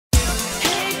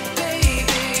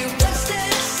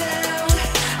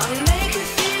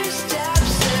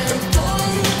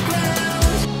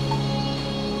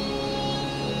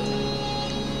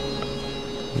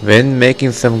Vinh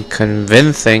making some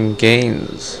convincing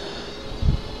gains.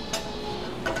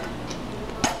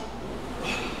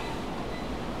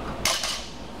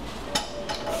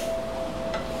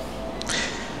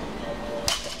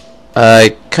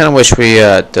 I kind of wish we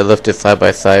deadlifted side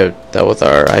by side. That was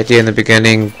our idea in the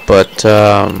beginning, but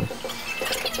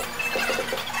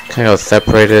kind of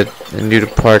separated and due to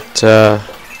part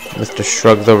Mr.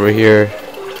 Shrugs over here.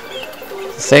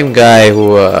 The same guy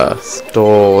who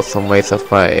stole some weights off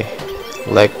my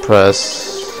leg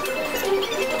press,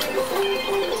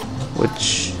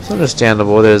 which is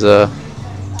understandable. There's a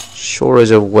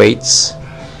shortage of weights. At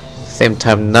the same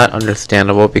time, not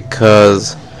understandable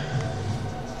because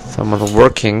someone's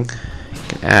working. You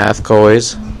can ask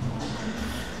always.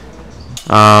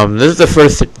 This is the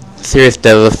first serious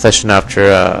deadlift session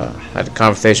after I had a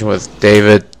conversation with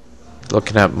David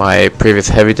looking at my previous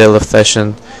heavy deadlift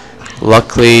session.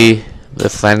 Luckily,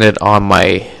 this landed on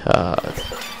my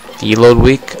deload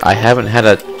week. I haven't had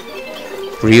a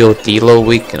real deload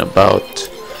week in about,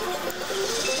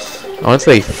 I want to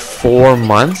say 4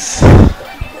 months,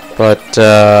 but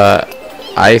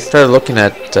I started looking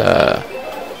at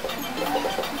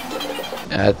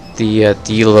the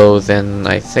deloads, and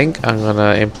I think I'm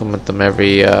gonna implement them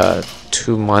every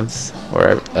 2 months,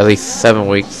 or at least 7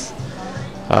 weeks.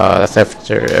 That's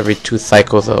after every 2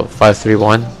 cycles of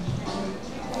 5-3-1.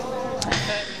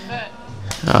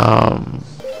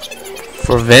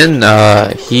 For Vinh,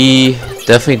 he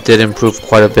definitely did improve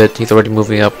quite a bit. He's already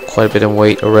moving up quite a bit in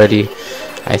weight already.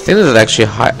 I think this is actually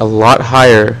a lot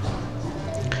higher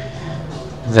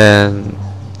than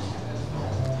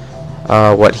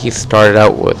what he started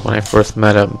out with when I first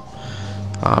met him.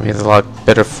 He has a lot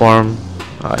better form.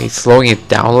 He's slowing it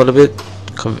down a little bit,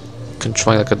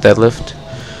 controlling like a deadlift.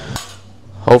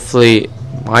 Hopefully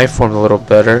my form's a little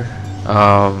better.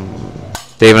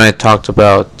 Dave and I talked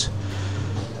about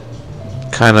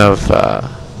kind of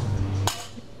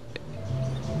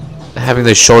having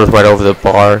the shoulders right over the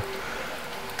bar,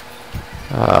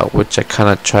 which I kind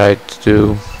of tried to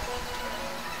do.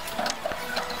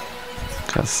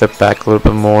 Kind of sit back a little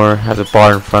bit more, have the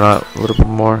bar in front of a little bit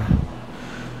more.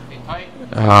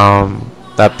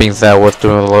 That being said, I was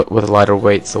doing it with a lighter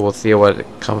weight, so we'll see what it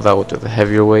comes out with a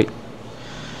heavier weight.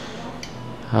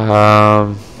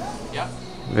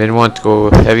 Vinh wanted to go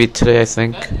heavy today, I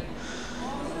think.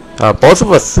 Both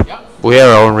of us, we have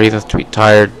our own reasons to be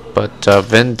tired, but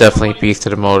Vinh definitely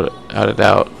beasted him out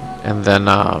and then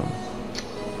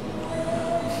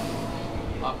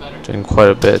doing quite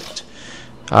a bit.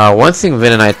 One thing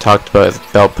Vinh and I talked about is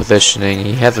belt positioning.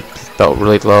 He has his belt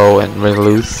really low and really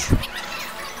loose.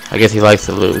 I guess he likes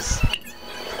it loose.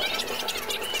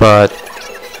 But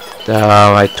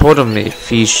I told him if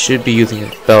he should be using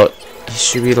his belt, he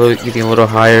should be using a little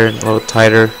higher and a little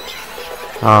tighter.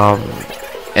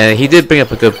 And he did bring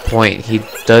up a good point. He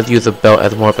does use a belt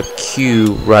as more of a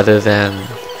cue rather than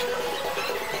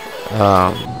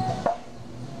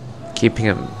keeping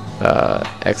him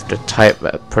extra tight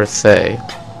per se.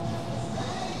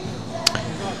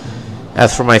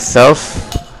 As for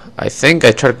myself, I think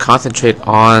I try to concentrate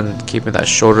on keeping that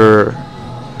shoulder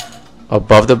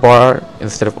above the bar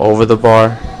instead of over the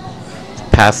bar,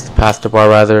 past the bar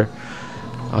rather.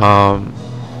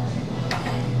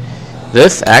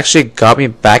 This actually got me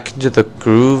back into the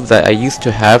groove that I used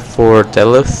to have for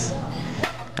deadlifts.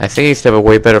 I think I used to have a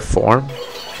way better form,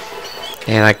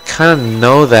 and I kind of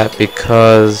know that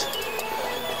because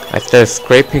I started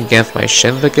scraping against my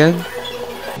shins again,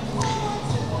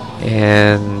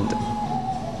 and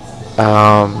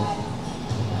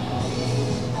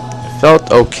it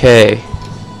felt okay.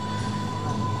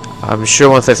 I'm sure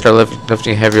once I start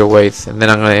lifting heavier weights, and then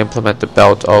I'm going to implement the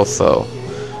belt also,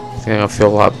 I think I'm going to feel a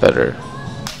lot better.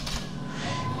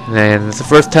 And then it's the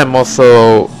first time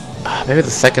also, maybe the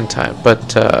second time, but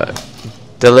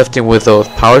deadlifting with those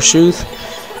power shoes,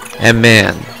 and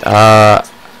man, there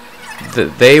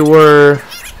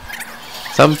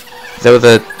was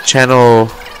a channel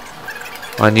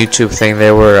on YouTube saying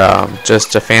they were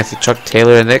just a fancy Chuck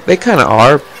Taylor, and they kind of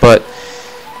are, but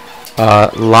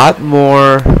a lot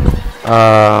more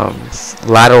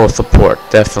lateral support,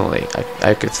 definitely.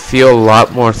 I could feel a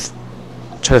lot more,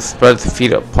 try to spread the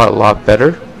feet apart a lot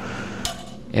better,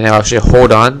 and I actually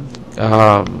hold on.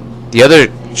 The other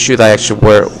shoe that I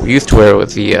actually used to wear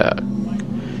was the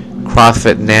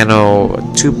CrossFit Nano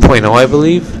 2.0, I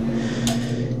believe,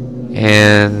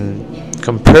 and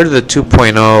compared to the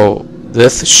 2.0,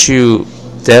 this shoe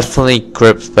definitely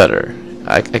grips better.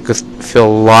 I could feel a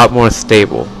lot more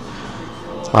stable,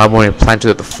 a lot more implanted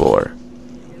to the floor.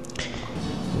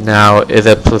 Now, is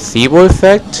it a placebo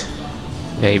effect?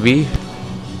 Maybe.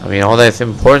 I mean, all that's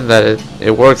important that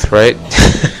it works, right?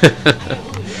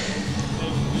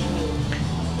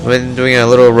 I've been doing a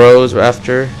little rows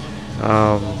after,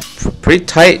 pretty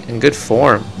tight and good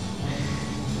form.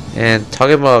 And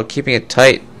talking about keeping it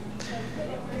tight,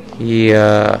 he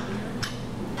gotta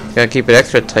keep it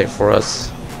extra tight for us.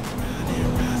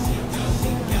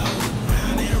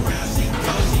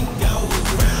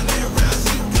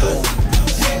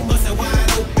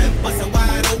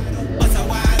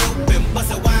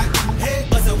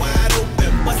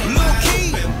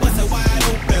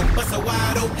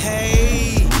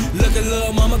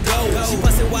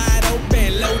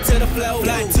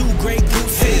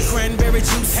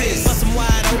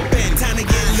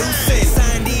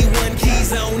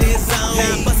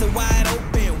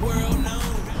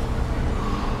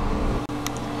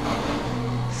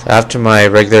 After my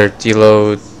regular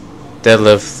deload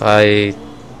deadlifts, I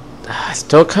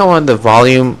still kind of want the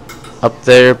volume up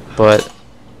there, but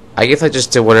I guess I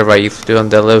just did whatever I used to do on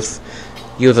deadlifts.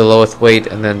 Use the lowest weight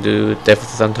and then do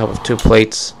deficits on top of 2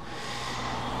 plates.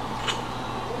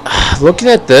 Looking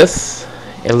at this,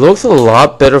 it looks a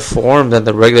lot better form than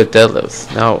the regular deadlifts.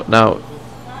 Now,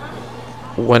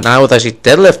 when I was actually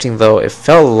deadlifting though, it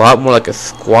felt a lot more like a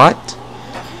squat.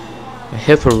 My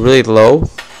hips were really low.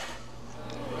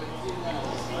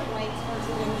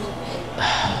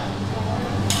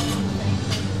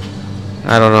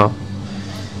 I don't know,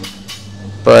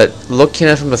 but looking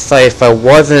at it from the side, if I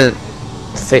wasn't,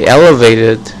 say,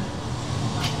 elevated,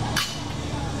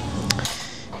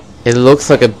 it looks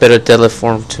like a better deadlift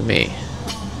form to me.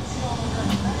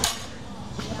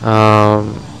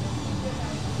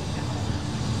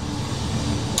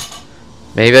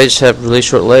 Maybe I just have really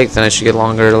short legs and I should get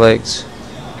longer legs.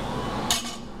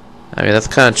 I mean, that's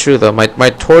kind of true though. My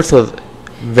torso is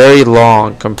very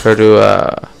long compared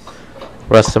to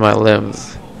rest of my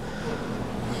limbs,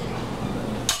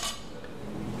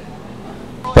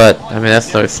 but I mean,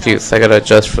 that's no excuse. I gotta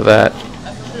adjust for that.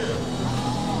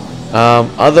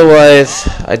 Otherwise,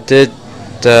 I did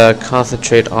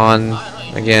concentrate on,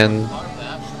 again,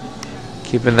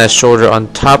 keeping that shoulder on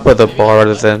top of the bar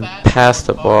rather than past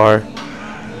the bar,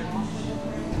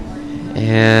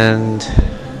 and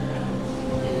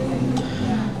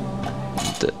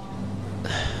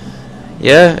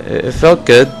yeah, it felt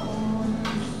good.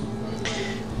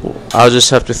 I'll just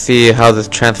have to see how this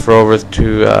transfer over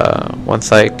to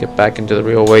once I get back into the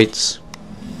real weights.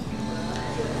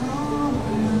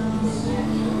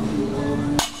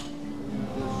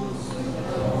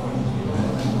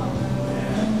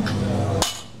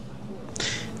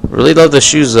 Really love the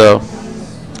shoes though.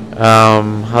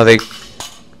 How they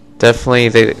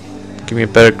give me a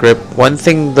better grip. One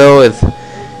thing though is,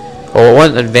 or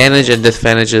one advantage and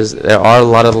disadvantage is, there are a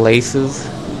lot of laces.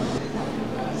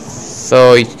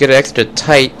 So you can get it extra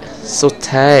tight, so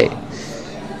tight,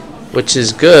 which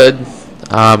is good.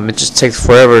 It just takes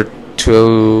forever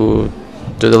to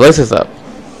do the laces up.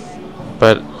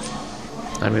 But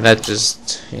I mean, that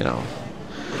just, you know,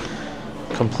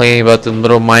 complaining about the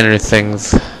little minor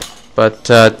things. But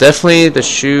definitely the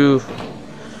shoe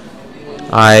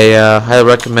I highly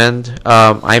recommend.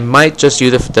 I might just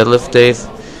use it for deadlift days.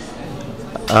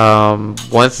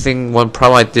 One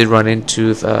problem I did run into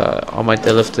is on my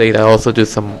deadlift day, I also do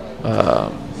some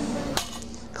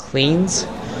cleans.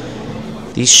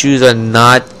 These shoes are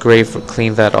not great for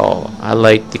cleans at all. I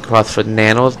like the CrossFit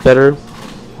Nanos better.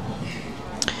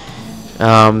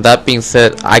 That being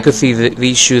said, I could see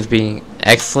these shoes being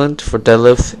excellent for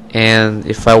deadlifts, and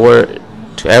if I were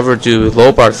to ever do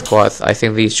low bar squats, I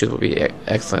think these shoes would be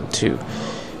excellent too.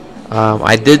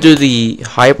 I did do the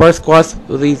high bar squats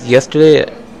with these yesterday,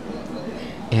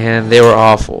 and they were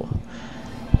awful.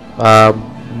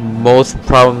 Most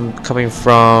problem coming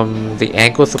from the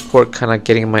ankle support, kind of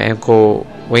getting my ankle,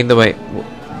 weighing the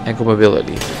ankle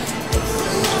mobility.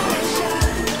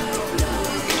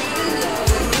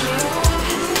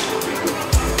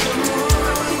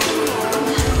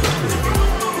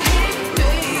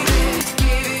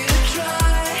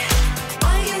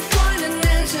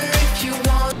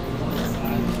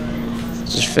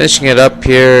 Just finishing it up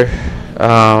here.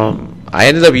 I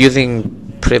ended up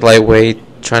using pretty lightweight,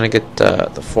 trying to get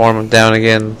the form down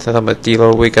again. Since I'm a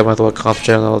deload week, I might as well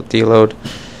concentrate on the deload.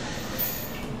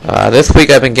 This week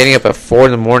I've been getting up at 4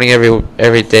 in the morning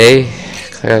every day,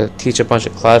 'cause I gotta teach a bunch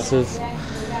of classes.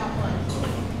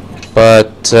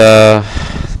 But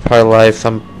part of life.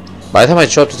 By the time I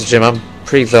show up to the gym, I'm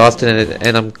pretty exhausted,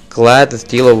 and I'm glad this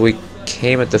deload week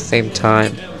came at the same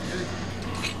time.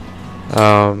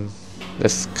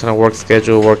 This kind of work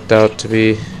schedule worked out to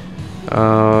be.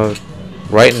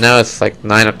 Right now it's like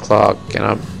 9 o'clock,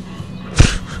 and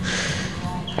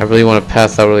I really want to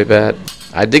pass out really bad.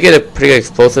 I did get a pretty good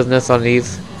explosiveness on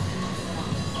these.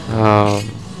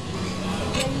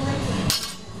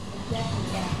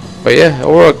 But yeah,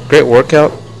 overall great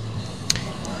workout.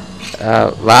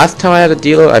 Last time I had a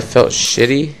deload, I felt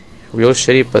shitty, real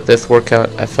shitty, but this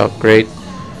workout I felt great.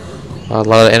 A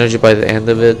lot of energy by the end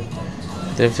of it.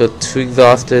 Didn't feel too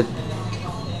exhausted.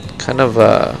 Kind of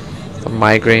some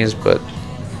migraines, but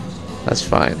that's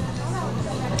fine.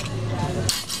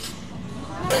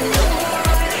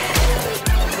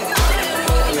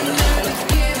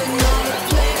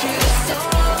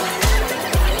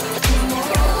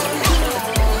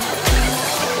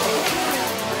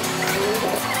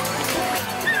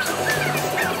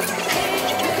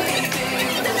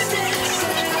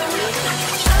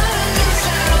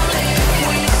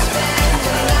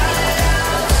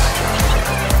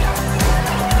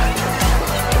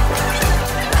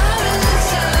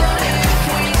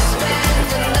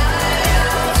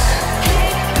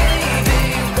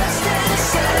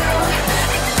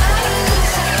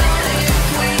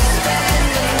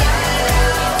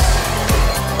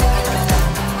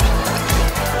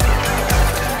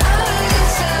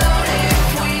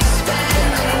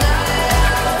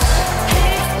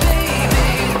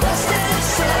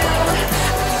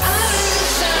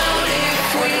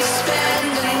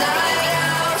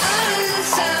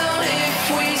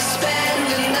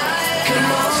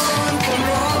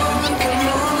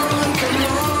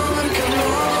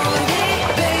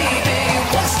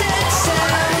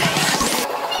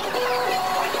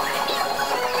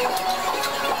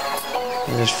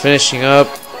 Just finishing up.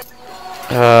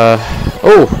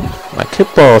 Oh, my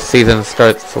kickball season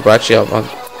starts for actually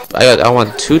I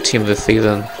want 2 teams this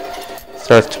season.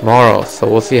 Starts tomorrow, so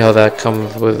we'll see how that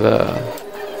comes with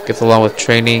gets along with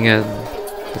training and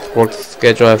the work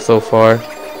schedule I have so far.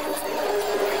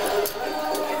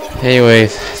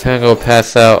 Anyways, I'm gonna go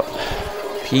pass out.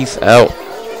 Peace out.